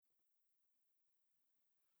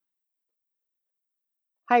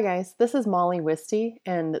Hi, guys. This is Molly Wisty,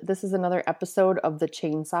 and this is another episode of the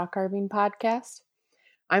Chainsaw Carving Podcast.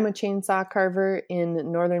 I'm a chainsaw carver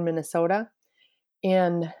in northern Minnesota,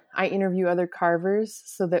 and I interview other carvers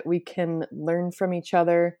so that we can learn from each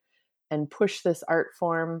other and push this art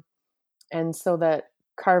form, and so that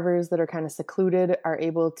carvers that are kind of secluded are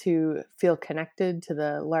able to feel connected to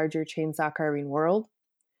the larger chainsaw carving world.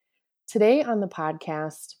 Today on the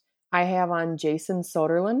podcast, I have on Jason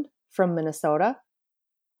Soderlund from Minnesota.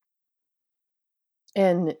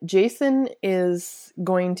 And Jason is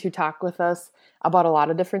going to talk with us about a lot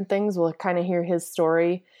of different things. We'll kind of hear his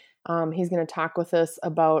story. He's going to talk with us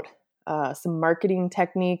about some marketing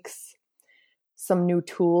techniques, some new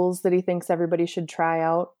tools that he thinks everybody should try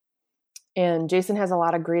out. And Jason has a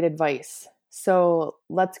lot of great advice. So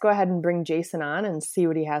let's go ahead and bring Jason on and see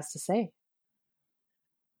what he has to say.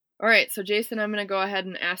 All right. So Jason, I'm going to go ahead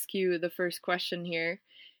and ask you the first question here.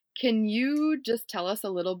 Can you just tell us a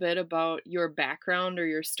little bit about your background or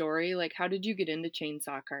your story? Like, how did you get into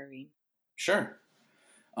chainsaw carving? Sure.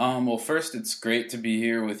 Well, first, it's great to be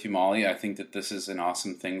here with you, Molly. I think that this is an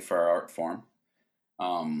awesome thing for our art form.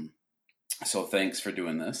 So thanks for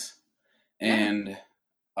doing this. Yeah. And,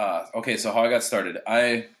 okay, so how I got started.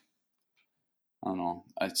 I don't know.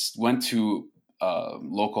 I went to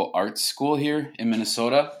local art school here in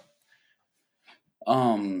Minnesota,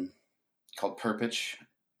 called Perpich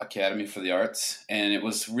Academy for the Arts, and it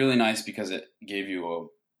was really nice because it gave you a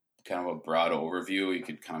kind of a broad overview. You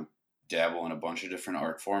could kind of dabble in a bunch of different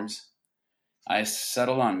art forms. I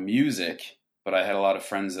settled on music, but I had a lot of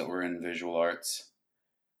friends that were in visual arts,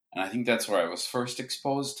 and I think that's where I was first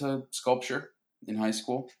exposed to sculpture in high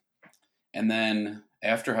school. And then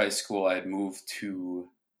after high school, I had moved to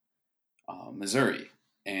Missouri,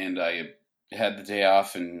 and I had the day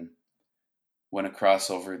off and went across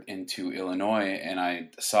over into Illinois, and I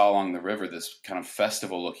saw along the river this kind of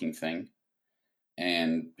festival looking thing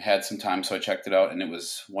and had some time. So I checked it out, and it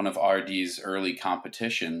was one of RD's early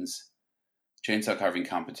competitions, chainsaw carving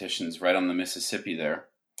competitions right on the Mississippi there.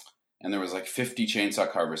 And there was like 50 chainsaw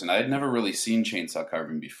carvers, and I had never really seen chainsaw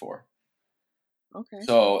carving before. Okay.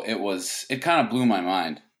 So it kind of blew my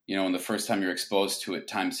mind, when the first time you're exposed to it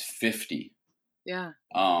times 50. Yeah.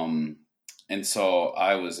 And so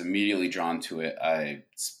I was immediately drawn to it. I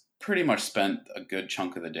pretty much spent a good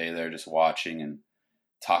chunk of the day there just watching and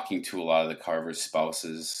talking to a lot of the carvers'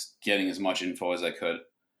 spouses, getting as much info as I could.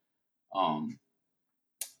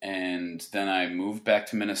 And then I moved back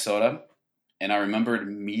to Minnesota, and I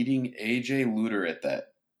remembered meeting AJ Luter at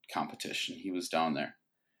that competition. He was down there.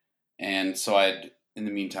 And so I'd, in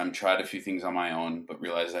the meantime, tried a few things on my own, but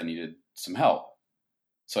realized I needed some help.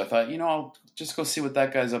 So I thought, I'll just go see what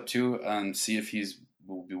that guy's up to and see if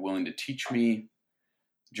will be willing to teach me.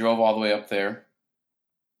 Drove all the way up there.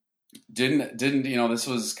 Didn't, this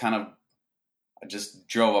was kind of, I just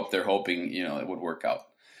drove up there hoping, it would work out.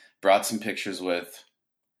 Brought some pictures with.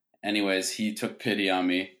 Anyways, he took pity on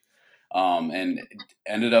me, and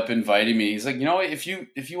ended up inviting me. He's like, if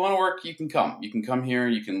you want to work, you can come. You can come here.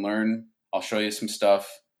 You can learn. I'll show you some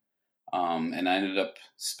stuff. And I ended up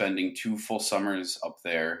spending 2 full summers up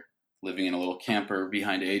there, living in a little camper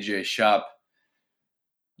behind AJ's shop,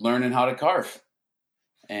 learning how to carve.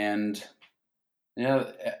 And yeah,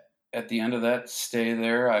 at the end of that stay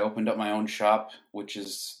there, I opened up my own shop, which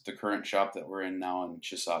is the current shop that we're in now in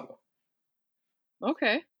Chisago.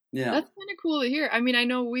 Okay. Yeah. That's kind of cool to hear. I mean, I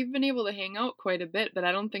know we've been able to hang out quite a bit, but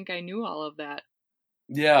I don't think I knew all of that.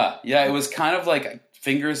 Yeah. It was kind of like a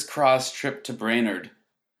fingers crossed trip to Brainerd.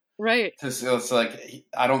 Right. It's like,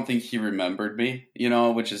 I don't think he remembered me,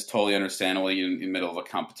 which is totally understandable. In the middle of a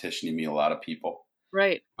competition, you meet a lot of people.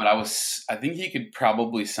 Right. But I think he could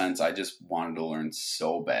probably sense I just wanted to learn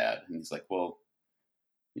so bad. And he's like, well,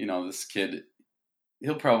 this kid,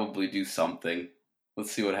 he'll probably do something.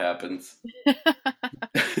 Let's see what happens. That's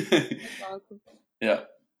awesome. Yeah.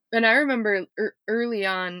 And I remember early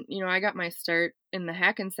on, I got my start in the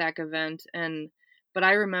Hackensack event, but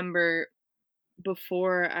I remember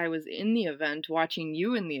before I was in the event, watching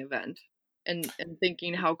you in the event and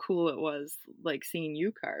thinking how cool it was, like seeing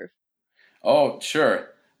you carve. Oh, sure.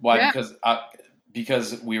 Why? Yeah.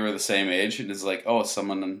 Because we were the same age, and it's like, oh,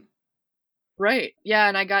 someone. Right. Yeah,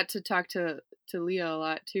 and I got to talk to Leah a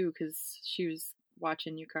lot too, because she was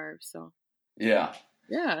watching you carve. So. Yeah.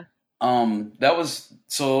 Yeah.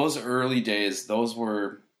 Those early days. Those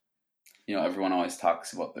were, everyone always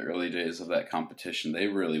talks about the early days of that competition. They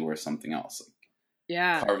really were something else.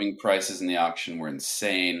 Yeah. Carving prices in the auction were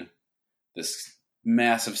insane. This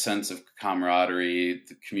massive sense of camaraderie.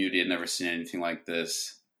 The community had never seen anything like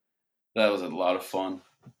this. That was a lot of fun.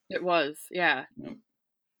 It was, yeah. Yep.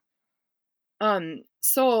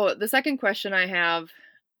 So the second question I have,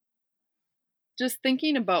 just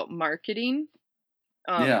thinking about marketing.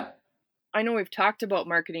 Um, Yeah, I know we've talked about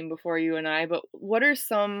marketing before, you and I, but what are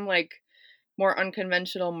some like more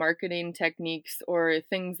unconventional marketing techniques or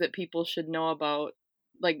things that people should know about,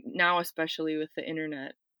 like now, especially with the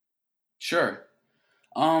internet? sure.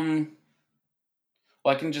 Um,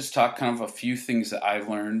 well, I can just talk kind of a few things that I've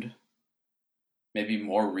learned, maybe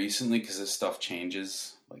more recently, because this stuff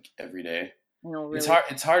changes like every day. You know, It's really.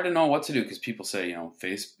 hard. It's hard to know what to do because people say,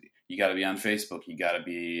 face. You got to be on Facebook. You got to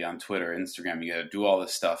be on Twitter, Instagram. You got to do all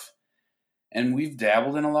this stuff, and we've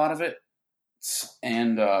dabbled in a lot of it.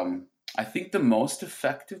 And I think the most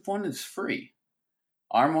effective one is free.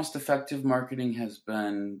 Our most effective marketing has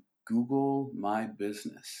been Google My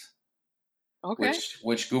Business, Okay.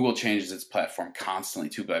 which Google changes its platform constantly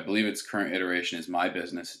too. But I believe its current iteration is My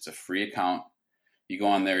Business. It's a free account. You go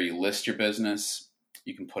on there, you list your business.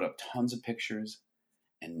 You can put up tons of pictures,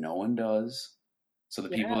 and no one does. So the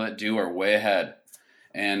people Yeah. that do are way ahead.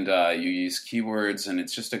 And you use keywords, and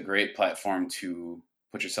it's just a great platform to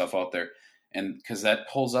put yourself out there. And because that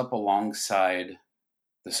pulls up alongside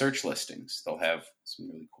the search listings, they'll have some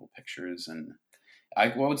really cool pictures. And I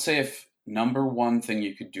would say if number one thing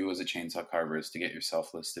you could do as a chainsaw carver is to get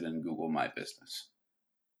yourself listed in Google My Business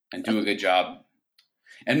and do That's a good job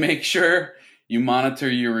and make sure you monitor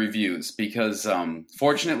your reviews because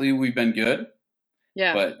fortunately we've been good,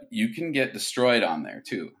 yeah, but you can get destroyed on there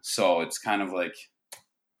too. So it's kind of like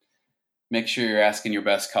make sure you're asking your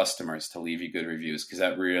best customers to leave you good reviews because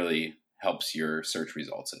that really helps your search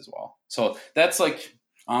results as well. So that's like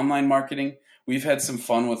online marketing. We've had some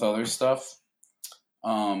fun with other stuff.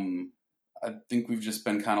 I think we've just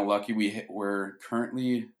been kind of lucky. We're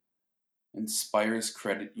currently Inspire's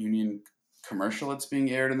credit union commercial that's being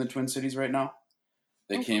aired in the Twin Cities right now.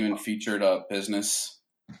 They oh came and cool. featured a business.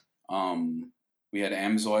 We had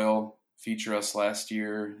Amsoil feature us last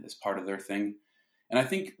year as part of their thing. And I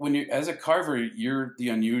think when you, as a carver, you're the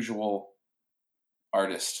unusual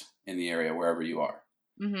artist in the area wherever you are,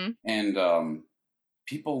 Mm-hmm. and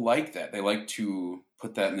people like that. They like to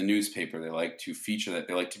put that in the newspaper. They like to feature that.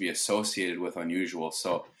 They like to be associated with unusual.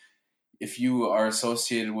 So if you are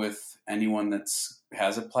associated with anyone that's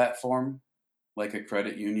has a platform like a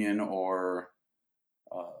credit union or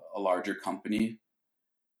a larger company,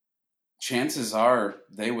 chances are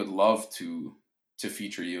they would love to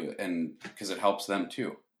feature you, and because it helps them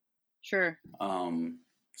too. Sure.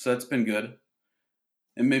 So that's been good.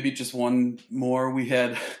 And maybe just one more. We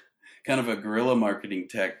had kind of a guerrilla marketing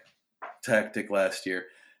tactic last year.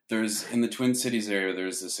 There's in the Twin Cities area.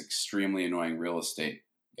 There's this extremely annoying real estate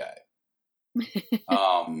guy,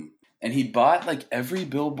 and he bought like every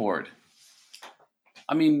billboard.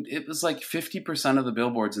 I mean, it was like 50% of the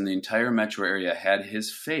billboards in the entire metro area had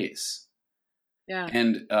his face. Yeah.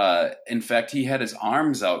 And in fact, he had his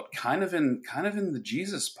arms out, kind of in the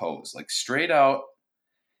Jesus pose, like straight out.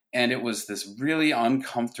 And it was this really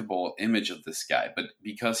uncomfortable image of this guy. But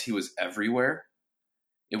because he was everywhere,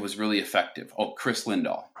 it was really effective. Oh, Chris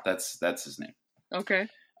Lindahl, that's his name. Okay.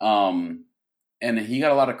 Um, and he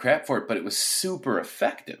got a lot of crap for it, but it was super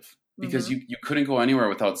effective because Mm-hmm. you couldn't go anywhere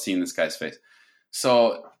without seeing this guy's face.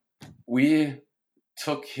 So we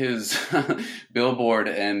took his billboard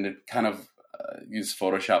and kind of used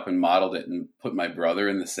Photoshop and modeled it and put my brother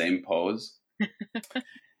in the same pose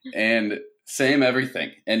and same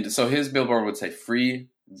everything. And so his billboard would say free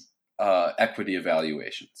equity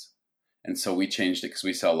evaluations. And so we changed it because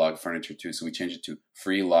we sell log furniture too. So we changed it to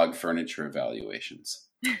free log furniture evaluations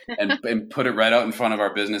and put it right out in front of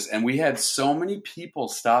our business. And we had so many people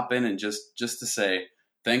stop in and just to say,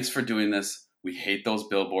 thanks for doing this. We hate those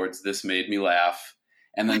billboards. This made me laugh.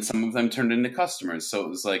 And then some of them turned into customers. So it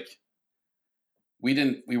was like,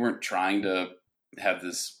 we weren't trying to have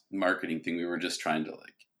this marketing thing. We were just trying to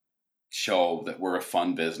like show that we're a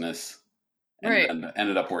fun business, and Right. then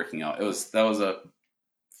ended up working out. That was a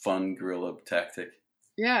fun guerrilla tactic.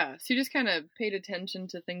 Yeah. So you just kind of paid attention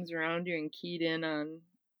to things around you and keyed in on,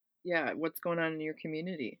 yeah, what's going on in your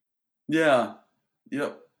community. Yeah.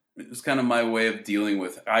 Yep. It was kind of my way of dealing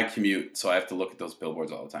with. I commute, so I have to look at those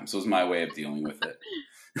billboards all the time. So it was my way of dealing with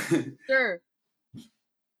it. Sure.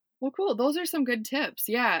 Well, cool. Those are some good tips.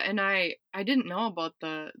 Yeah, and I didn't know about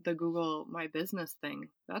the Google My Business thing.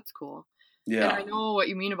 That's cool. And I Yeah. know what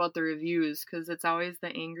you mean about the reviews because it's always the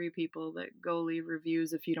angry people that go leave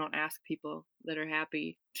reviews if you don't ask people that are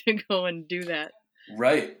happy to go and do that.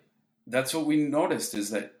 Right. That's what we noticed is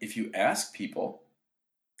that if you ask people,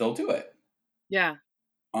 they'll do it. Yeah.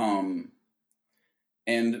 Um,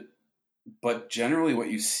 and but generally, what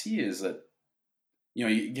you see is that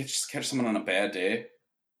you just catch someone on a bad day,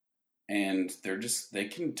 and they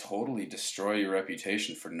can totally destroy your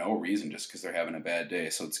reputation for no reason just because they're having a bad day.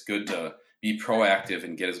 So it's good to be proactive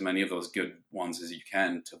and get as many of those good ones as you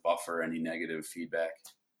can to buffer any negative feedback.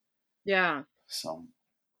 Yeah. So,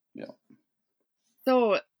 yeah.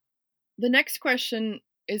 So the next question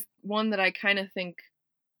is one that I kind of think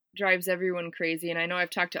drives everyone crazy. And I know I've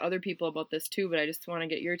talked to other people about this too, but I just want to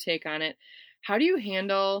get your take on it. How do you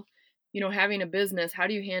handle, having a business? How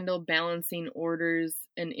do you handle balancing orders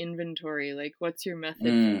and inventory? Like, what's your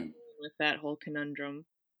method with that whole conundrum?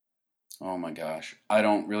 Oh my gosh. I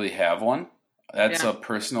don't really have one. That's a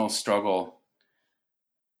personal struggle.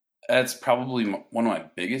 That's probably one of my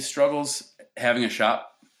biggest struggles having a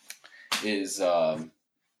shop is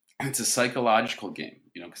it's a psychological game,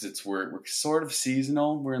 because we're sort of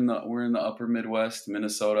seasonal. We're in the upper Midwest,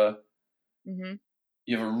 Minnesota. Mm-hmm.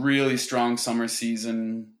 You have a really strong summer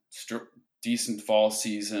season, decent fall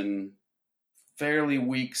season, fairly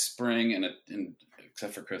weak spring, and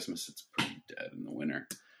except for Christmas, it's pretty dead in the winter.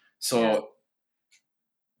 So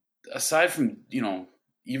aside from,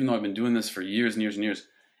 even though I've been doing this for years and years and years,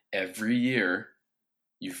 every year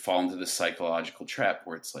you fall into this psychological trap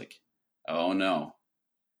where it's like, oh no,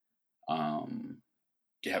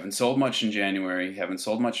 you haven't sold much in January, you haven't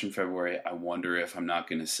sold much in February. I wonder if I'm not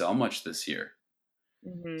going to sell much this year.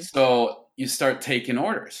 Mm-hmm. So you start taking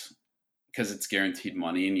orders because it's guaranteed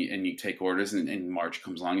money, and you take orders, and March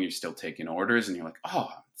comes along and you're still taking orders, and you're like, oh,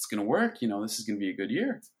 it's going to work. This is going to be a good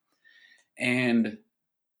year. And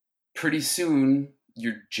pretty soon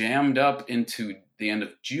you're jammed up into the end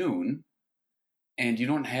of June and you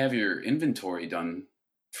don't have your inventory done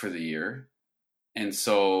for the year. And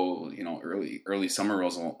so, early summer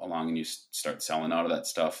rolls along and you start selling out of that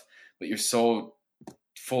stuff, but you're so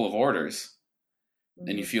full of orders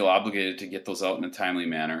and you feel obligated to get those out in a timely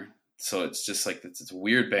manner. So it's just like, it's a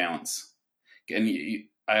weird balance. And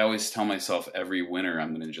I always tell myself every winter,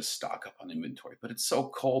 I'm going to just stock up on inventory, but it's so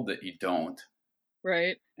cold that you don't.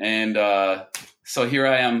 Right. And so here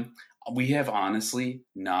I am. We have honestly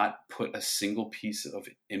not put a single piece of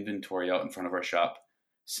inventory out in front of our shop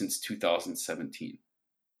since 2017.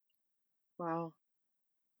 Wow.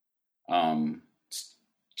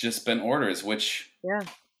 Just been orders, which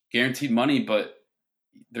guaranteed money, but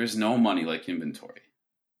there's no money like inventory.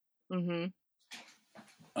 Mm-hmm.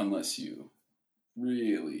 Unless you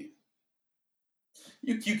really,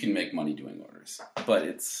 you can make money doing orders, but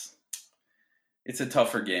it's a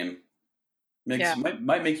tougher game.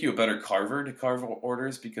 Might make you a better carver to carve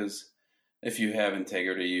orders, because if you have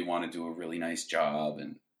integrity, you want to do a really nice job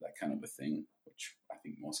and that kind of a thing, which I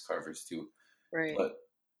think most carvers do. Right. But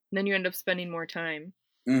then you end up spending more time.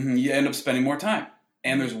 Mm-hmm, you end up spending more time.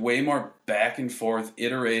 And there's way more back and forth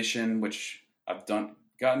iteration, which I've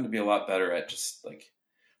gotten to be a lot better at. Just like,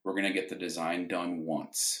 we're going to get the design done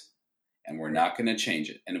once and we're not going to change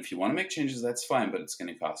it. And if you want to make changes, that's fine, but it's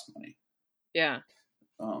going to cost money. Yeah.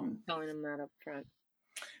 Telling them that up front.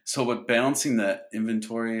 So, but balancing that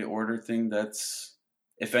inventory order thing,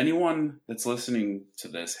 if anyone that's listening to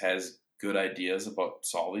this has good ideas about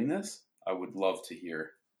solving this, I would love to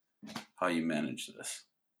hear how you manage this.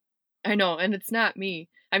 I know, and it's not me.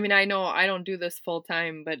 I mean, I know I don't do this full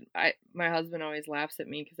time, but my husband always laughs at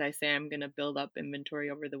me because I say I'm going to build up inventory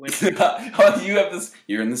over the winter. You have this.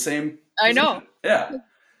 You're in the same position. I know. Yeah.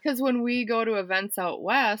 Because when we go to events out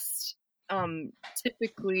west,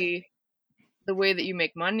 typically the way that you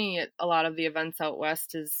make money at a lot of the events out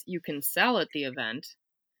west is you can sell at the event,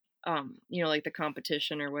 like the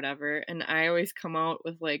competition or whatever. And I always come out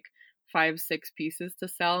with like 5-6 pieces to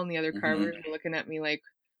sell, and the other carvers are looking at me like,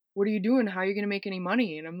 what are you doing? How are you going to make any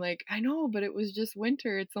money? And I'm like, I know, but it was just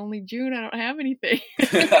winter. It's only June. I don't have anything.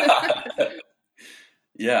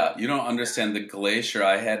 Yeah, you don't understand the glacier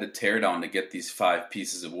I had to tear down to get these 5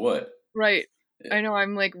 pieces of wood. Right. I know,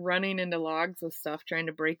 I'm like running into logs with stuff, trying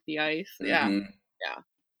to break the ice. Yeah. Yeah.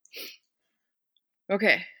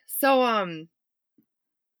 Okay. So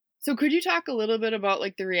could you talk a little bit about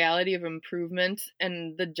like the reality of improvement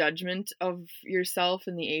and the judgment of yourself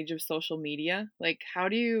in the age of social media? Like, how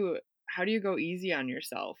do you go easy on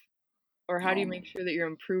yourself, or how do you make sure that you're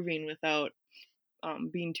improving without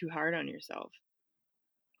being too hard on yourself?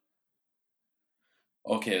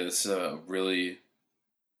 Okay,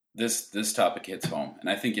 this topic hits home, and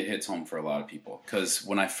I think it hits home for a lot of people, because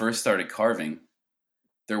when I first started carving,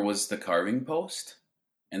 there was the carving post,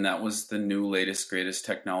 and that was the new latest greatest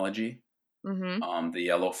technology. The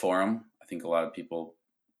Yellow Forum. I think a lot of people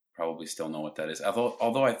probably still know what that is.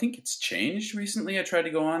 Although I think it's changed recently. I tried to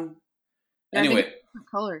go on. Yeah, anyway,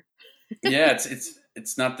 color. Yeah,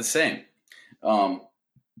 it's not the same.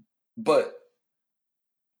 But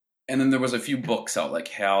and then there was a few books out, like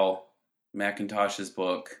Hal Macintosh's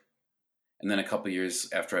book. And then a couple of years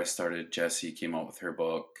after I started, Jessie came out with her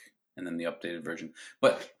book, and then the updated version.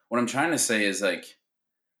 But what I'm trying to say is like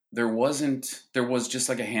there was just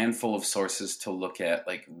like a handful of sources to look at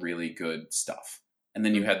like really good stuff. And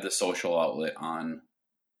then you had the social outlet on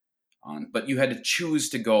but you had to choose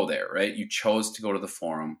to go there, right? You chose to go to the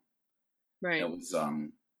forum. Right. It was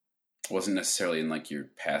wasn't necessarily in like your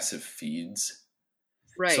passive feeds.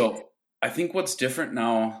 Right. So I think what's different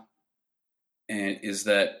now is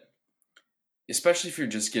that, especially if you're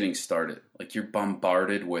just getting started, like you're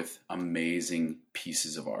bombarded with amazing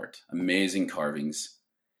pieces of art, amazing carvings.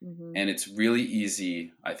 Mm-hmm. And it's really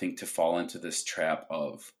easy, I think, to fall into this trap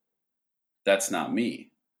of, that's not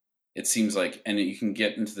me. It seems like, and you can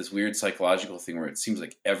get into this weird psychological thing where it seems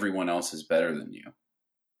like everyone else is better than you.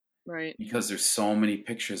 Right. Because there's so many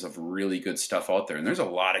pictures of really good stuff out there, and there's a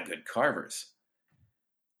lot of good carvers.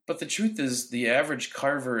 But the truth is, the average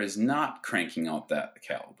carver is not cranking out that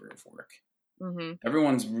caliber of work. Mm-hmm.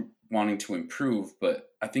 Everyone's wanting to improve, but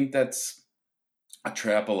I think that's a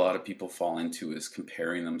trap a lot of people fall into, is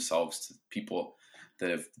comparing themselves to people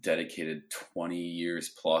that have dedicated 20 years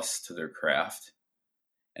plus to their craft,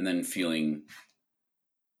 and then feeling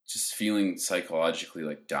psychologically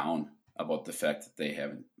like down about the fact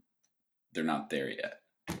that they're not there yet.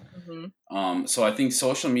 Mm-hmm. So I think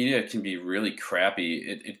social media can be really crappy.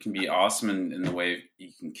 It can be awesome in the way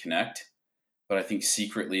you can connect, but I think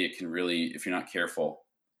secretly it can really, if you're not careful,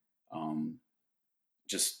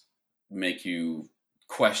 just make you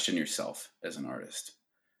question yourself as an artist,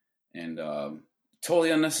 and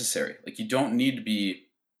totally unnecessary. Like, you don't need to be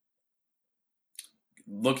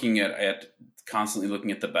looking at constantly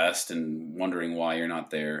looking at the best and wondering why you're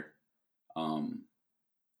not there.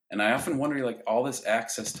 And I often wonder, like, all this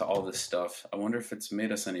access to all this stuff, I wonder if it's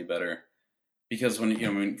made us any better. Because when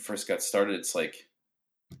we first got started, it's like,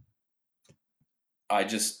 I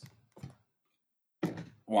just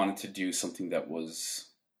wanted to do something that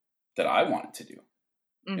I wanted to do.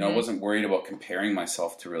 Mm-hmm. I wasn't worried about comparing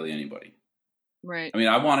myself to really anybody. Right. I mean,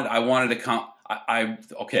 I wanted to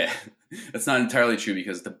okay, that's not entirely true,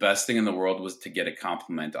 because the best thing in the world was to get a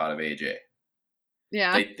compliment out of AJ.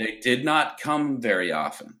 Yeah. They did not come very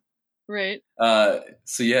often. Right.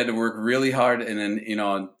 So you had to work really hard, and then,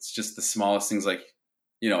 it's just the smallest things, like,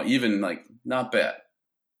 even like, not bad,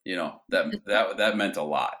 that meant a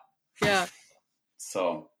lot. Yeah.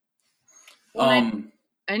 So,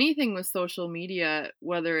 anything with social media,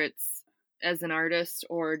 whether it's as an artist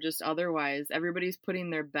or just otherwise, everybody's putting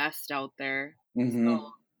their best out there. Mm-hmm.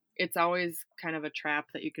 So it's always kind of a trap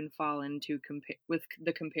that you can fall into with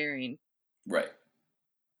the comparing. Right.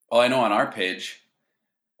 Well, I know on our page,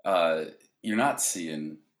 you're not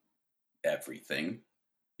seeing everything,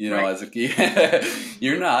 right. As a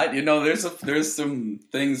you're not, there's some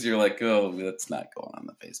things you're like, oh, that's not going on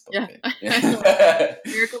the Facebook page. Yeah.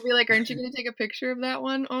 Eric will be like, aren't you going to take a picture of that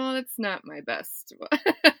one? Oh, that's not my best.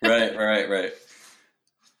 Right.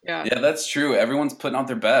 Yeah, that's true. Everyone's putting out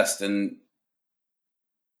their best, and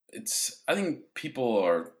I think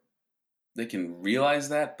people they can realize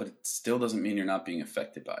that, but it still doesn't mean you're not being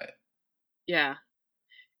affected by it. Yeah.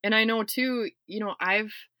 And I know too, I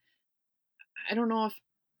don't know if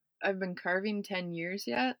I've been carving 10 years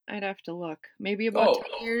yet. I'd have to look. Maybe about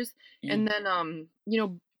 10 years. And then,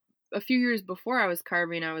 a few years before I was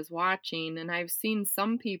carving, I was watching, and I've seen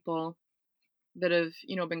some people that have,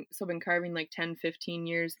 been carving like 10, 15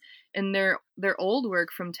 years, and their old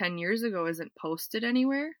work from 10 years ago isn't posted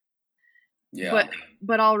anywhere. Yeah.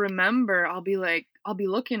 But I'll remember, I'll be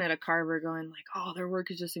looking at a carver going like, oh, their work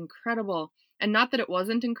is just incredible. And not that it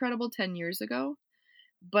wasn't incredible 10 years ago,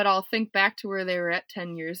 but I'll think back to where they were at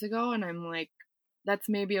 10 years ago, and I'm like, that's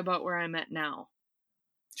maybe about where I'm at now.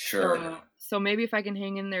 Sure. So maybe if I can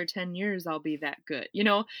hang in there 10 years, I'll be that good,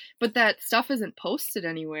 But that stuff isn't posted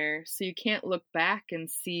anywhere, so you can't look back and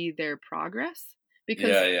see their progress. Because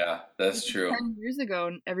yeah, that's true. 10 years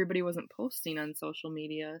ago, everybody wasn't posting on social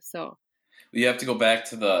media, so... You have to go back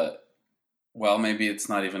to maybe it's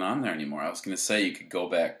not even on there anymore. I was going to say you could go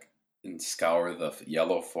back and scour the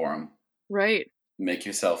yellow forum. Right. Make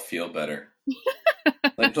yourself feel better.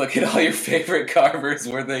 Like, look at all your favorite carvers,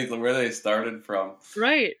 where they started from.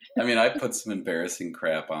 Right. I mean, I put some embarrassing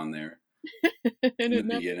crap on there in the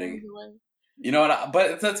beginning.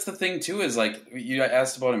 But that's the thing too, is like, you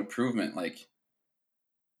asked about improvement. Like,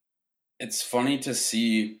 it's funny to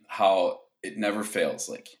see how it never fails.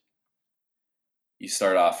 Like, you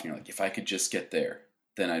start off and you're like, if I could just get there,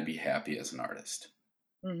 then I'd be happy as an artist.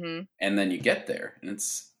 Mm-hmm. And then you get there, and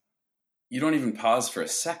you don't even pause for a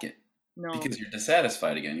second. No. Because you're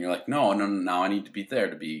dissatisfied again. You're like, no, now I need to be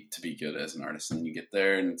there to be good as an artist. And then you get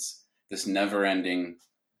there, and this never-ending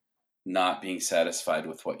not being satisfied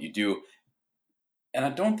with what you do. And I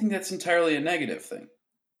don't think that's entirely a negative thing.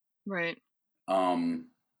 Right.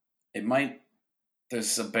 It might,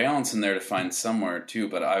 there's a balance in there to find somewhere too,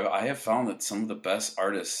 but I have found that some of the best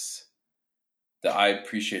artists, that I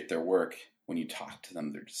appreciate their work, when you talk to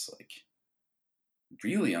them, they're just like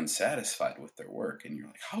really unsatisfied with their work. And you're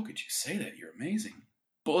like, how could you say that? You're amazing.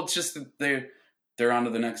 Well, it's just that they're on to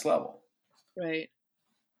the next level. Right.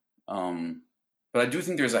 But I do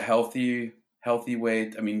think there's a healthy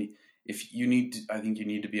way. I mean, I think you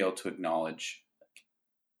need to be able to acknowledge, like,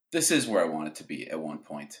 this is where I want it to be at one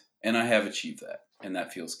point, and I have achieved that, and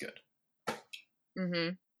that feels good.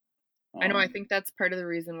 Mm-hmm. I know. I think that's part of the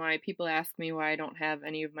reason why people ask me why I don't have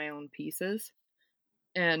any of my own pieces,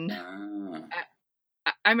 and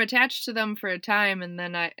I'm attached to them for a time, and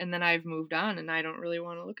then I've moved on, and I don't really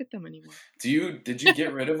want to look at them anymore. Did you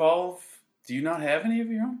get rid of all of? Do you not have any of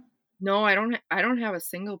your own? No, I don't. I don't have a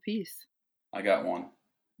single piece. I got one.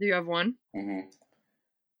 Do you have one? Mm-hmm.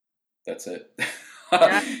 That's it.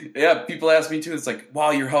 Yeah. Yeah, people ask me too. It's like, wow,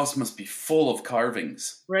 your house must be full of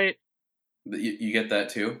carvings. Right. You get that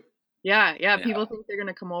too? Yeah. People think they're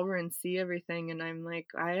gonna come over and see everything, and I'm like,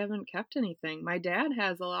 I haven't kept anything. My dad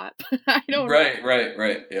has a lot, but I don't.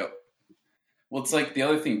 Right. Yep. Well, it's like the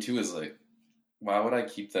other thing too is like, why would I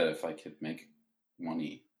keep that if I could make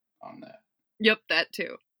money on that? Yep, that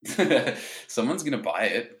too. Someone's gonna buy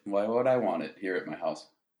it. Why would I want it here at my house?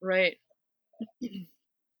 Right.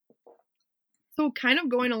 So kind of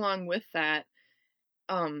going along with that,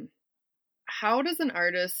 how does an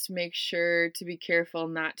artist make sure to be careful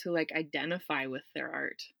not to like identify with their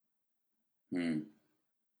art?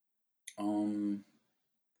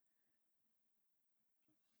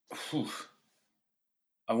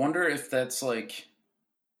 I wonder if that's like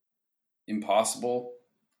impossible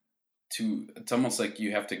to, it's almost like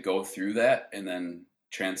you have to go through that and then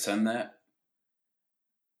transcend that.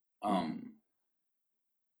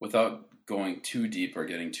 Without going too deep or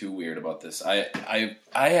getting too weird about this, I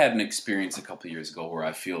had an experience a couple years ago where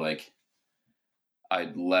I feel like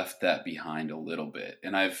I'd left that behind a little bit.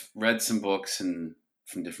 And I've read some books and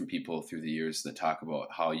from different people through the years that talk about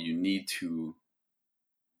how you need to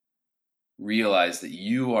realize that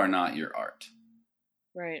you are not your art.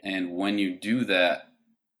 Right. And when you do that,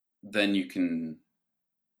 then you can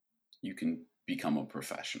become a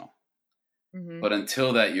professional. Mm-hmm. But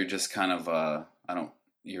until that, you're just kind of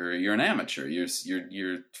you're an amateur.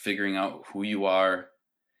 You're figuring out who you are.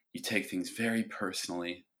 You take things very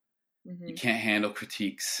personally. Mm-hmm. You can't handle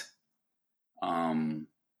critiques. You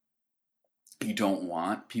don't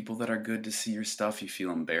want people that are good to see your stuff. You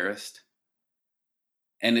feel embarrassed.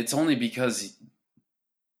 And it's only because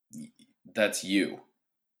that's you.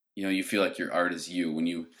 You know, you feel like your art is you. When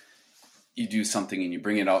you do something and you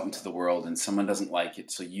bring it out into the world and someone doesn't like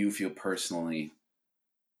it, so you feel personally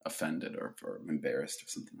offended or embarrassed or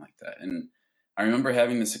something like that. And I remember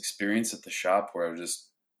having this experience at the shop where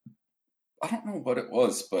I don't know what it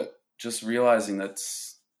was, but just realizing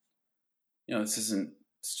it's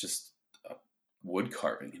just a wood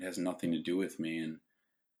carving. It has nothing to do with me. And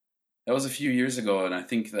that was a few years ago. And I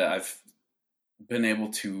think that I've been able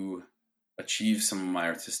to achieve some of my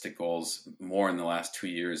artistic goals more in the last 2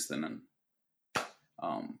 years than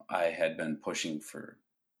I had been pushing for,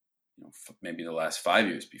 maybe the last 5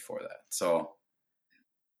 years before that. So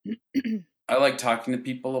I like talking to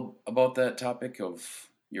people about that topic of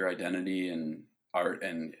your identity and art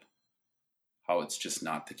and how it's just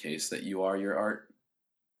not the case that you are your art.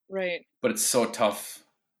 Right. But it's so tough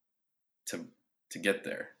to get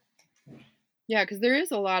there. Yeah, because there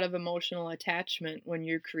is a lot of emotional attachment when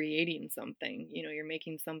you're creating something. You're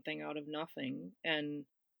making something out of nothing. And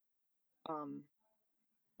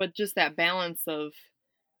but just that balance of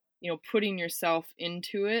putting yourself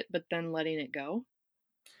into it, but then letting it go.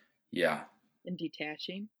 Yeah. And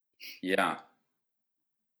detaching. Yeah.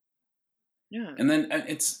 Yeah. And then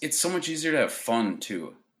it's so much easier to have fun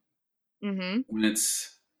too. Mm-hmm. When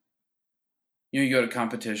it's, you go to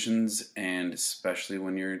competitions, and especially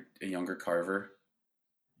when you're a younger carver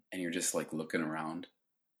and you're just like looking around,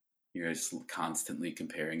 you're just constantly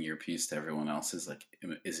comparing your piece to everyone else's. Like,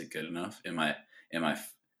 is it good enough? Am I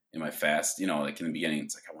fast? Like in the beginning,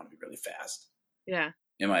 it's like, I want to be really fast. Yeah.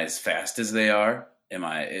 Am I as fast as they are? And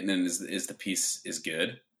then is the piece is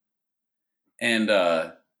good? And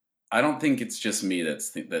I don't think it's just me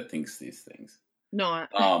that thinks these things. No.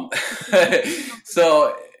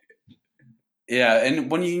 So yeah, and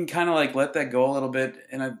when you can kind of like let that go a little bit,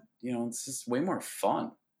 and it's just way more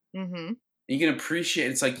fun. Mm-hmm. You can appreciate.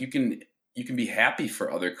 It's like you can be happy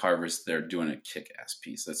for other carvers that are doing a kick-ass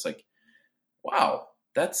piece. That's like, wow,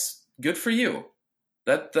 that's good for you.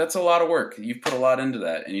 That's a lot of work. You've put a lot into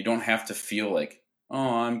that, and you don't have to feel like,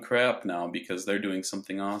 oh, I'm crap now because they're doing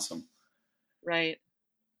something awesome. Right.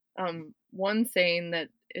 One saying that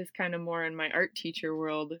is kind of more in my art teacher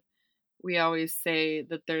world, we always say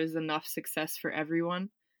that there's enough success for everyone.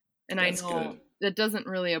 And I That's know good. that doesn't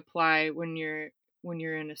really apply when you're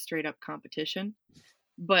in a straight up competition,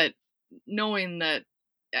 but knowing that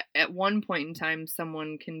at one point in time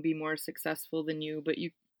someone can be more successful than you, but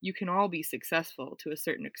you can all be successful to a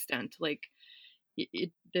certain extent. Like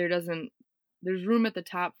there's room at the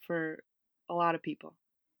top for a lot of people.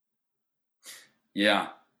 Yeah.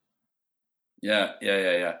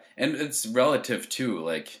 Yeah. And it's relative too.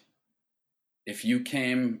 Like, if you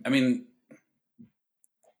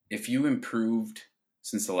improved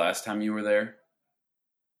since the last time you were there,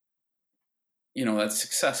 that's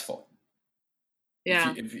successful.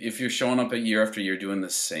 Yeah. If you're showing up year after year doing the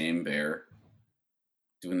same bear,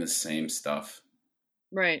 doing the same stuff,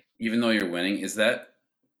 Right. even though you're winning, is that,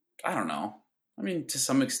 I don't know. I mean, to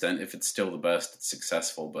some extent, if it's still the best, it's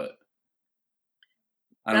successful, but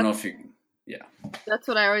I don't know if yeah. That's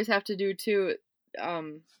what I always have to do too.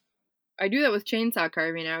 I do that with chainsaw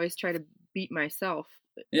carving. I always try to beat myself.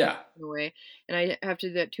 Yeah. In a way. And I have to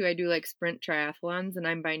do that too. I do like sprint triathlons, and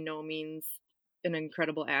I'm by no means an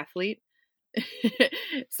incredible athlete.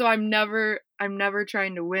 So I'm never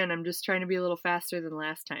trying to win. I'm just trying to be a little faster than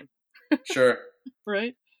last time. Sure.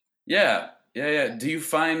 Right? Yeah. Do you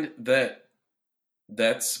find that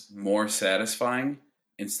that's more satisfying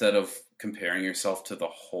instead of comparing yourself to the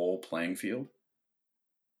whole playing field?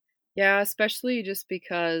 Yeah, especially just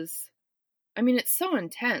because I mean it's so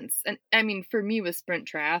intense. And I mean for me with sprint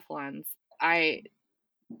triathlons,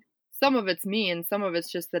 some of it's me and some of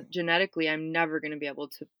it's just that genetically I'm never going to be able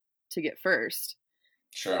to get first.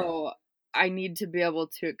 Sure. So I need to be able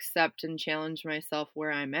to accept and challenge myself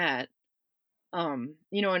where I'm at. And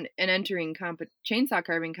entering chainsaw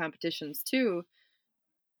carving competitions too,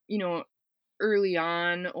 early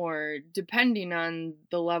on or depending on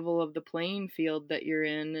the level of the playing field that you're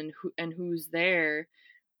in and who's there,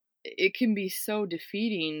 it can be so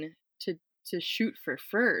defeating to shoot for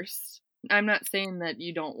first. I'm not saying that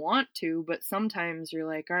you don't want to, but sometimes you're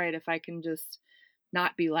like, all right, if I can just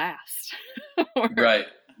not be last. Or Right.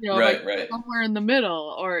 like Right. somewhere in the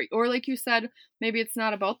middle, or like you said, maybe it's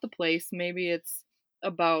not about the place, maybe it's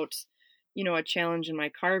about a challenge in my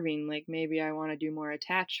carving, like maybe I want to do more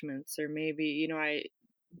attachments, or maybe I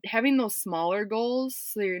having those smaller goals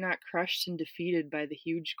so you're not crushed and defeated by the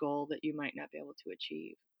huge goal that you might not be able to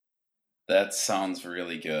achieve. That sounds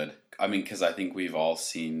really good. I mean, because I think we've all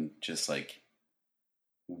seen just like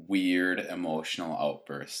weird emotional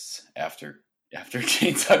outbursts after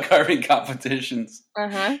chainsaw carving competitions.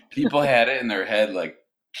 Uh-huh. People had it in their head like,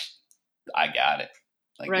 I got it.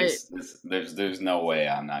 Like, right. there's no way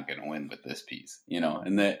I'm not going to win with this piece,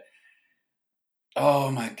 and that,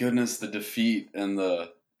 oh my goodness, the defeat and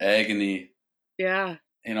the agony. Yeah.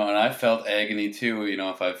 And I felt agony too,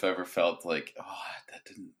 if I've ever felt like, oh,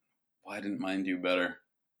 why didn't mine do better?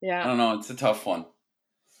 Yeah. I don't know. It's a tough one.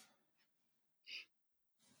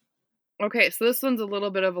 Okay, so this one's a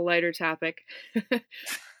little bit of a lighter topic.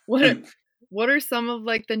 What are some of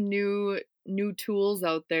like the new tools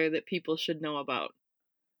out there that people should know about?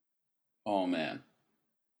 Oh man.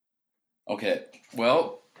 Okay.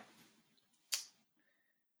 Well,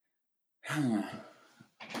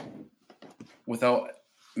 without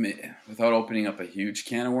opening up a huge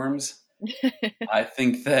can of worms, I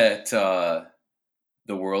think that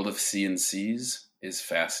the world of CNCs is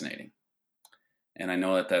fascinating. And I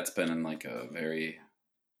know that that's been like a very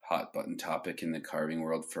hot button topic in the carving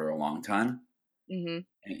world for a long time. Mm-hmm.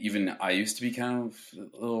 And even I used to be kind of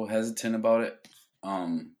a little hesitant about it.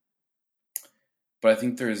 But I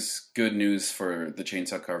think there's good news for the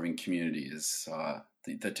chainsaw carving community. Is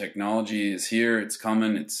the technology is here, it's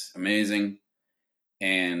coming, it's amazing,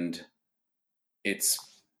 and it's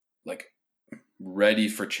like ready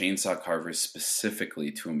for chainsaw carvers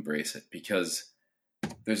specifically to embrace it, because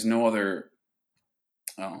there's no other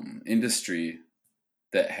industry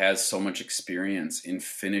that has so much experience in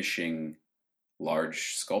finishing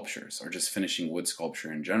large sculptures or just finishing wood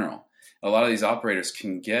sculpture in general. A lot of these operators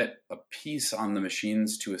can get a piece on the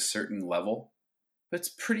machines to a certain level, but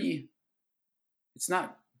it's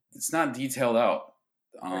not detailed out.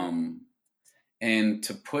 And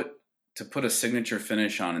to put a signature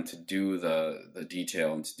finish on and to do the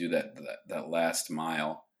detail and to do that last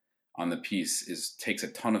mile on the piece takes a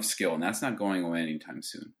ton of skill, and that's not going away anytime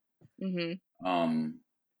soon. Mm-hmm.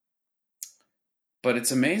 But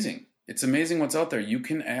it's amazing. It's amazing what's out there. You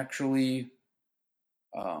can actually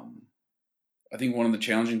I think one of the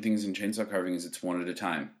challenging things in chainsaw carving is it's one at a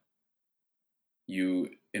time.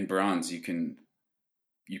 In bronze, you can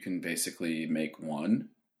basically make one,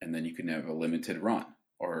 and then you can have a limited run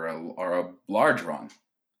or a large run.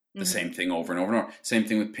 The same thing over and over and over. Same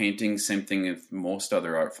thing with painting. Same thing with most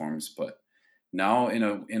other art forms. But now,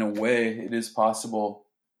 in a way, it is possible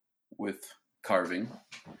with carving.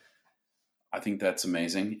 I think that's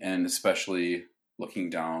amazing, and especially looking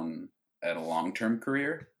down at a long-term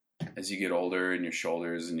career. As you get older and your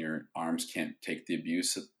shoulders and your arms can't take the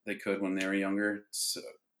abuse that they could when they were younger, it's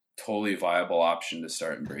a totally viable option to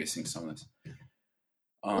start embracing some of this.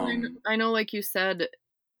 I know, like you said,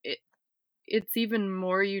 it's even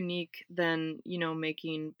more unique than,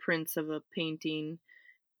 making prints of a painting,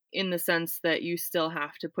 in the sense that you still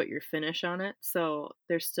have to put your finish on it. So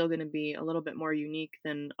there's still going to be a little bit more unique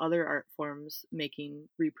than other art forms making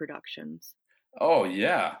reproductions. Oh,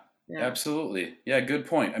 yeah. Absolutely. Yeah, good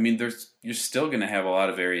point. I mean, you're still going to have a lot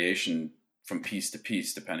of variation from piece to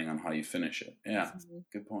piece depending on how you finish it. Yeah,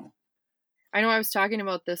 good point. I know I was talking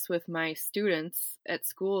about this with my students at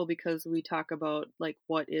school because we talk about, like,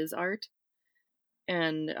 what is art?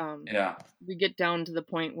 And we get down to the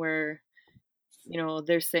point where,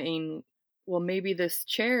 they're saying, well, maybe this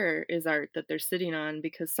chair is art that they're sitting on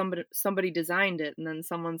because somebody designed it. And then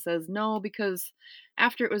someone says, no, because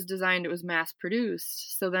after it was designed, it was mass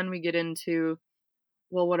produced. So then we get into,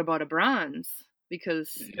 well, what about a bronze? Because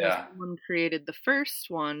someone created the first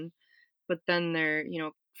one, but then they're,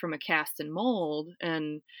 from a cast and mold.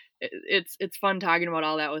 And it's fun talking about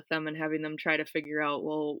all that with them and having them try to figure out,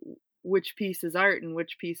 well, which piece is art and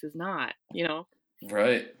which piece is not,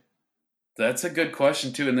 Right. That's a good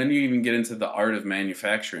question too. And then you even get into the art of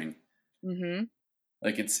manufacturing. Mm-hmm.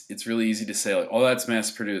 Like it's really easy to say, like, oh, that's mass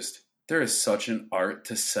produced. There is such an art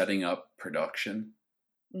to setting up production.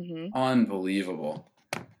 Mm-hmm. Unbelievable.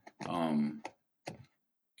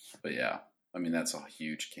 But yeah, I mean, that's a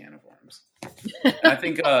huge can of worms. And I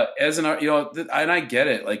think as an art, and I get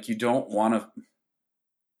it. Like, you don't want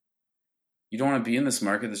to be in this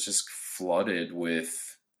market that's just flooded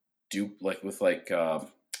with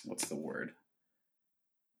what's the word?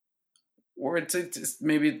 Or it's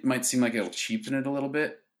maybe it might seem like it'll cheapen it a little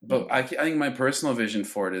bit, but I think my personal vision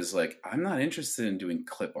for it is, like, I'm not interested in doing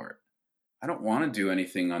clip art. I don't want to do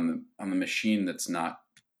anything on the machine that's not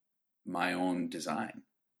my own design.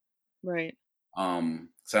 Right.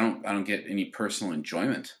 So I don't get any personal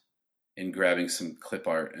enjoyment in grabbing some clip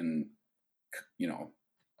art and,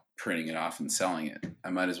 printing it off and selling it. I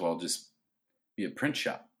might as well just be a print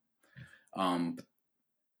shop.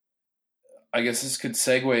 I guess this could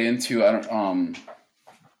segue into,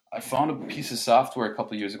 I found a piece of software a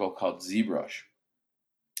couple of years ago called ZBrush,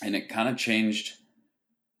 and it kind of changed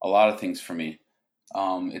a lot of things for me.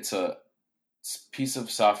 It's a piece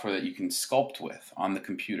of software that you can sculpt with on the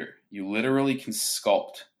computer. You literally can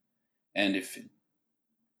sculpt, and if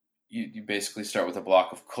you basically start with a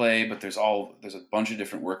block of clay, but there's a bunch of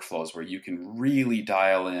different workflows where you can really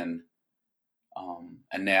dial in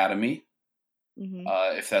anatomy. Mm-hmm.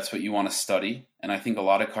 If that's what you want to study. And I think a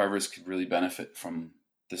lot of carvers could really benefit from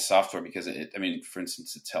this software because for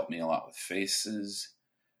instance, it's helped me a lot with faces,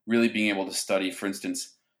 really being able to study, for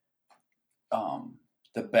instance,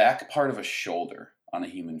 the back part of a shoulder on a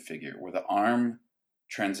human figure where the arm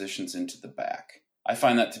transitions into the back. I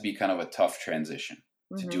find that to be kind of a tough transition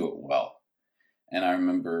to do it well. And I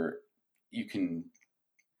remember you can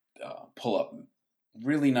pull up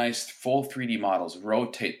really nice full 3D models,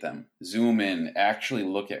 rotate them, zoom in, actually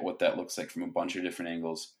look at what that looks like from a bunch of different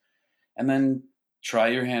angles, and then try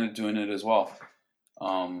your hand at doing it as well.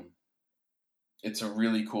 It's a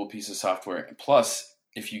really cool piece of software. Plus,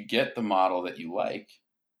 if you get the model that you like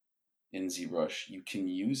in ZBrush, you can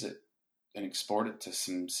use it and export it to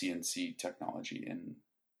some CNC technology and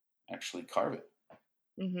actually carve it.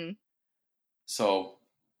 Mm-hmm. So,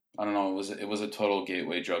 I don't know, it was a total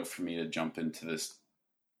gateway drug for me to jump into this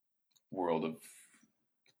world of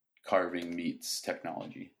carving meets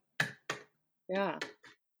technology. Yeah.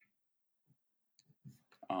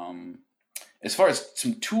 As far as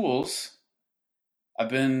some tools, I've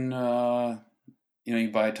been,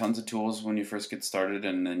 you buy tons of tools when you first get started,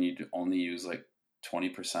 and then you only use like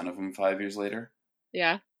 20% of them 5 years later.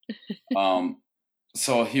 Yeah.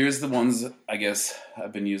 So here's the ones I guess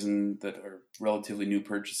I've been using that are relatively new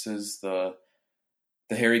purchases. The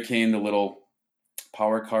Harry Kane, the little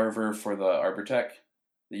power carver for the Arbortech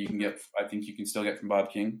that you can get, I think you can still get from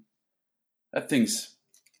Bob King. That thing's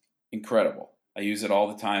incredible. I use it all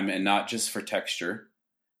the time, and not just for texture.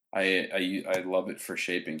 I love it for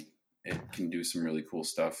shaping. It can do some really cool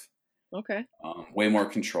stuff. Okay. Way more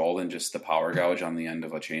control than just the power gouge on the end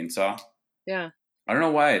of a chainsaw. Yeah. I don't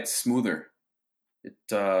know why it's smoother. It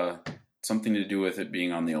something to do with it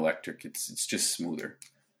being on the electric. It's just smoother.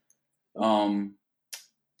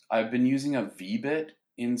 I've been using a V-bit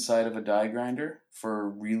inside of a die grinder for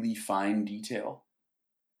really fine detail,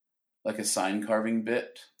 like a sign carving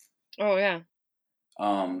bit. Oh yeah.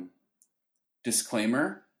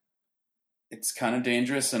 Disclaimer: it's kind of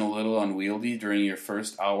dangerous and a little unwieldy during your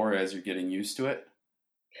first hour as you're getting used to it.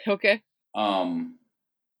 Okay.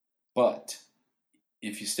 But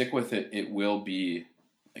if you stick with it, it will be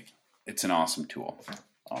like it's an awesome tool.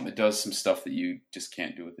 It does some stuff that you just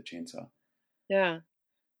can't do with the chainsaw. Yeah.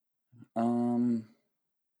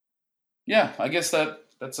 Yeah, I guess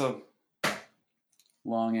that's a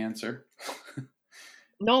long answer.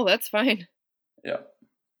 No, that's fine. Yeah.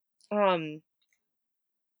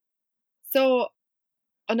 So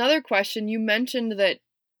another question, you mentioned that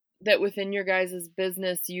within your guys'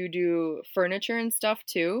 business you do furniture and stuff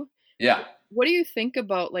too. Yeah. What do you think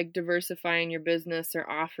about like diversifying your business or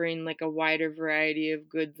offering like a wider variety of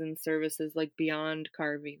goods and services like beyond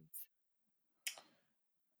carvings?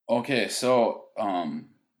 Okay, so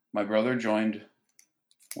my brother joined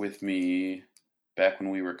with me back when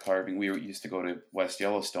we were carving. We used to go to West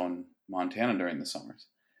Yellowstone, Montana during the summers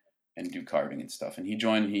and do carving and stuff. And he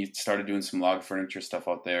joined. He started doing some log furniture stuff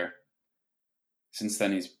out there. Since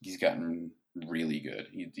then, he's gotten really good.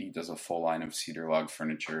 He does a full line of cedar log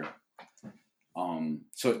furniture.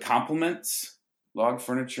 So it complements log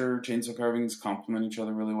furniture, chainsaw carvings complement each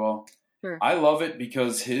other really well. Sure. I love it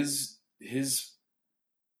because his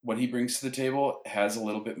what he brings to the table has a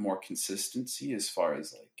little bit more consistency as far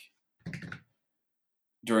as like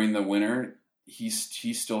during the winter, he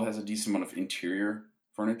still has a decent amount of interior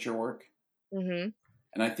furniture work. Mm-hmm.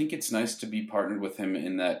 And I think it's nice to be partnered with him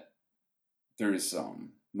in that there's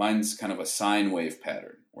mine's kind of a sine wave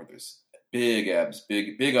pattern where there's big ebbs,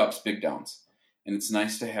 big ups, big downs. And it's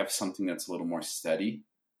nice to have something that's a little more steady.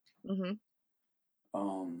 Mm-hmm.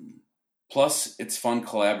 Plus, it's fun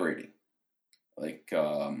collaborating. Like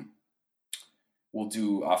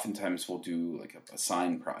oftentimes we'll do like a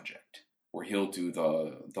sign project where he'll do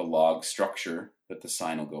the log structure that the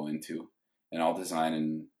sign will go into, and I'll design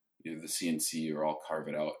in either the CNC or I'll carve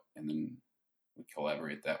it out, and then we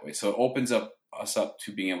collaborate that way. So it opens us up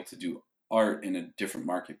to being able to do art in a different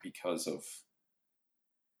market because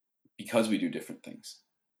we do different things.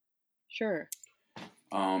 Sure.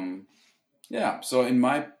 Yeah. So in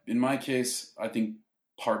my case, I think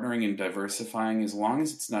partnering and diversifying, as long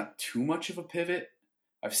as it's not too much of a pivot.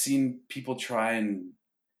 I've seen people try and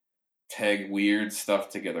tag weird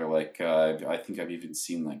stuff together. Like I think I've even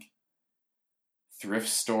seen like thrift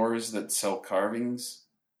stores that sell carvings.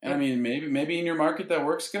 And I mean, maybe in your market that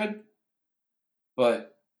works good,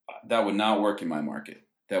 but that would not work in my market.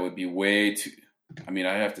 That would be way too. I mean,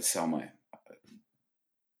 I'd have to sell my.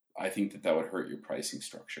 I think that would hurt your pricing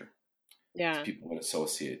structure. Yeah. People would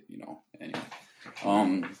associate, anyway.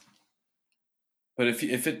 But if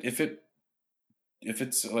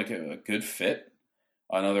it's like a good fit,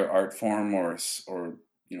 another art form or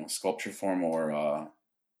sculpture form or I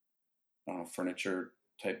don't know, furniture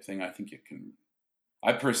type thing, I think it can.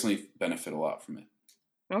 I personally benefit a lot from it.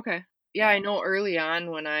 Okay. Yeah, I know early on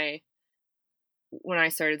when I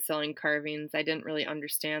started selling carvings, I didn't really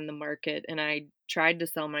understand the market, and I tried to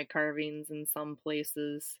sell my carvings in some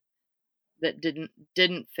places that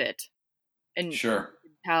didn't fit. And sure, you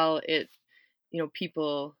could tell it,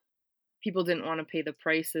 people didn't want to pay the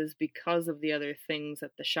prices because of the other things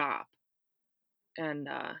at the shop. And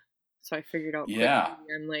so I figured out quickly,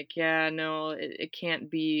 I'm like, yeah, no, it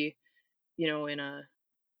can't be,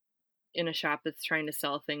 in a shop that's trying to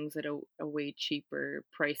sell things at a way cheaper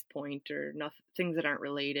price point or nothing, things that aren't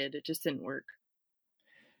related. It just didn't work.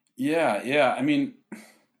 Yeah. I mean,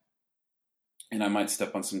 and I might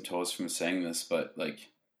step on some toes from saying this, but like,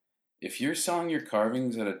 if you're selling your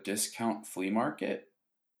carvings at a discount flea market,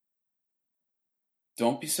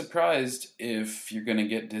 don't be surprised if you're going to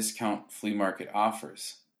get discount flea market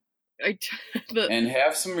offers. And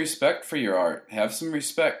have some respect for your art. Have some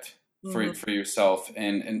respect for yourself,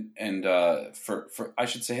 and for I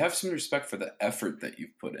should say, have some respect for the effort that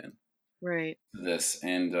you've put in. Right. To this,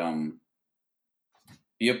 and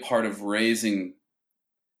be a part of raising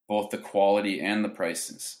both the quality and the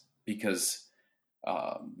prices, because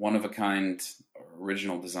one of a kind,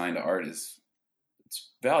 original designed art it's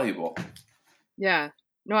valuable. Yeah.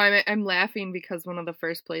 No, I'm laughing because one of the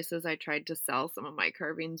first places I tried to sell some of my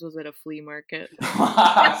carvings was at a flea market.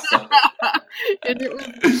 And it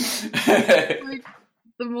was like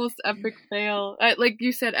the most epic fail. Like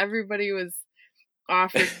you said, everybody was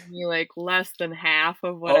offered me like less than half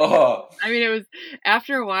of what Oh, I mean, it was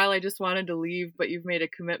after a while I just wanted to leave, but you've made a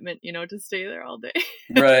commitment, to stay there all day.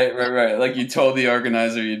 right. Like you told the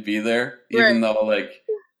organizer you'd be there, Right. even though like,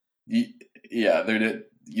 you, yeah,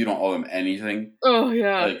 you don't owe them anything. Oh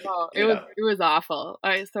yeah. Like, Oh, yeah, it was awful.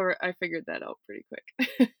 I figured that out pretty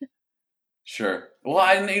quick. sure.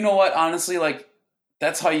 Well, you know what? Honestly, like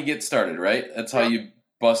that's how you get started, right? That's how Yep. you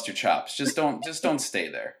bust your chops. Just don't stay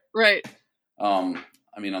there. Right.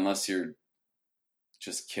 I mean, unless you're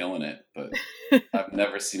just killing it, but I've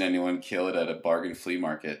never seen anyone kill it at a bargain flea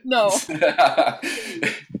market. No.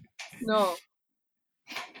 No.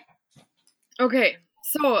 Okay.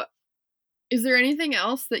 So, is there anything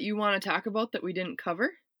else that you want to talk about that we didn't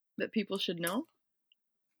cover that people should know?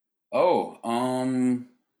 Oh,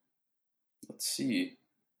 let's see.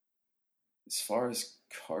 As far as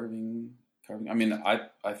carving, I mean,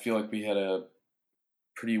 I feel like we had a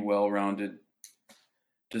pretty well-rounded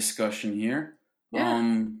discussion here.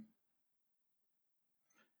 Yeah.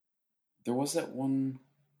 There was that one.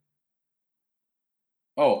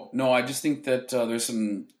 Oh, no, I just think that I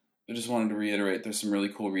just wanted to reiterate there's some really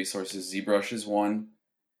cool resources. ZBrush is one.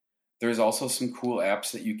 There's also some cool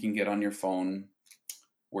apps that you can get on your phone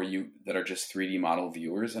that are just 3D model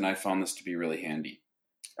viewers, and I found this to be really handy.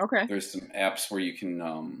 Okay. There's some apps where you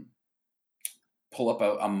can pull up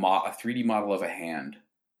a 3D model of a hand,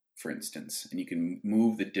 for instance, and you can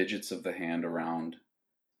move the digits of the hand around.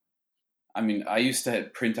 I mean, I used to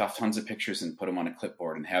print off tons of pictures and put them on a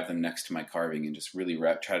clipboard and have them next to my carving and just really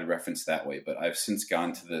try to reference that way. But I've since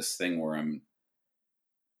gone to this thing where I'm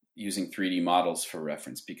using 3D models for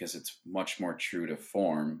reference because it's much more true to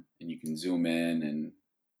form, and you can zoom in and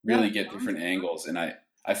really get different angles. And I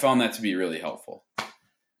found that to be really helpful.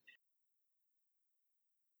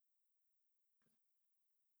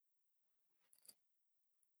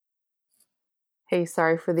 Hey,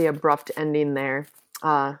 sorry for the abrupt ending there.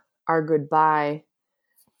 Our goodbye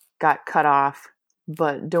got cut off,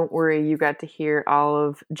 but don't worry, you got to hear all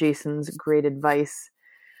of Jason's great advice.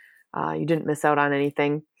 You didn't miss out on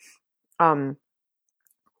anything. One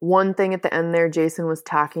thing at the end there, Jason was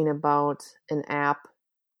talking about an app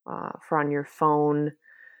for on your phone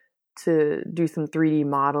to do some 3D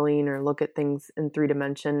modeling or look at things in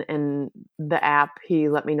 3D. And the app, he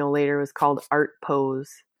let me know later, was called ArtPose.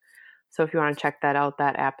 So if you want to check that out,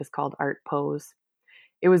 that app is called ArtPose.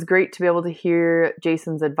 It was great to be able to hear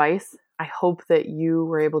Jason's advice. I hope that you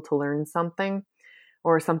were able to learn something,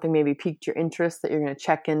 or something maybe piqued your interest that you're going to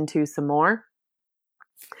check into some more.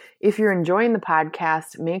 If you're enjoying the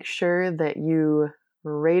podcast, make sure that you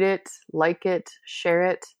rate it, like it, share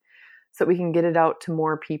it, so that we can get it out to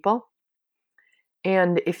more people.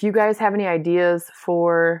 And if you guys have any ideas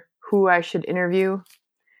for who I should interview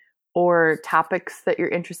or topics that you're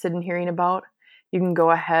interested in hearing about, you can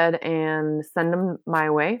go ahead and send them my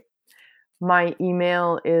way. My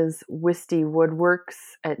email is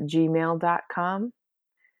whistywoodworks@gmail.com.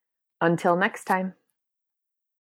 Until next time.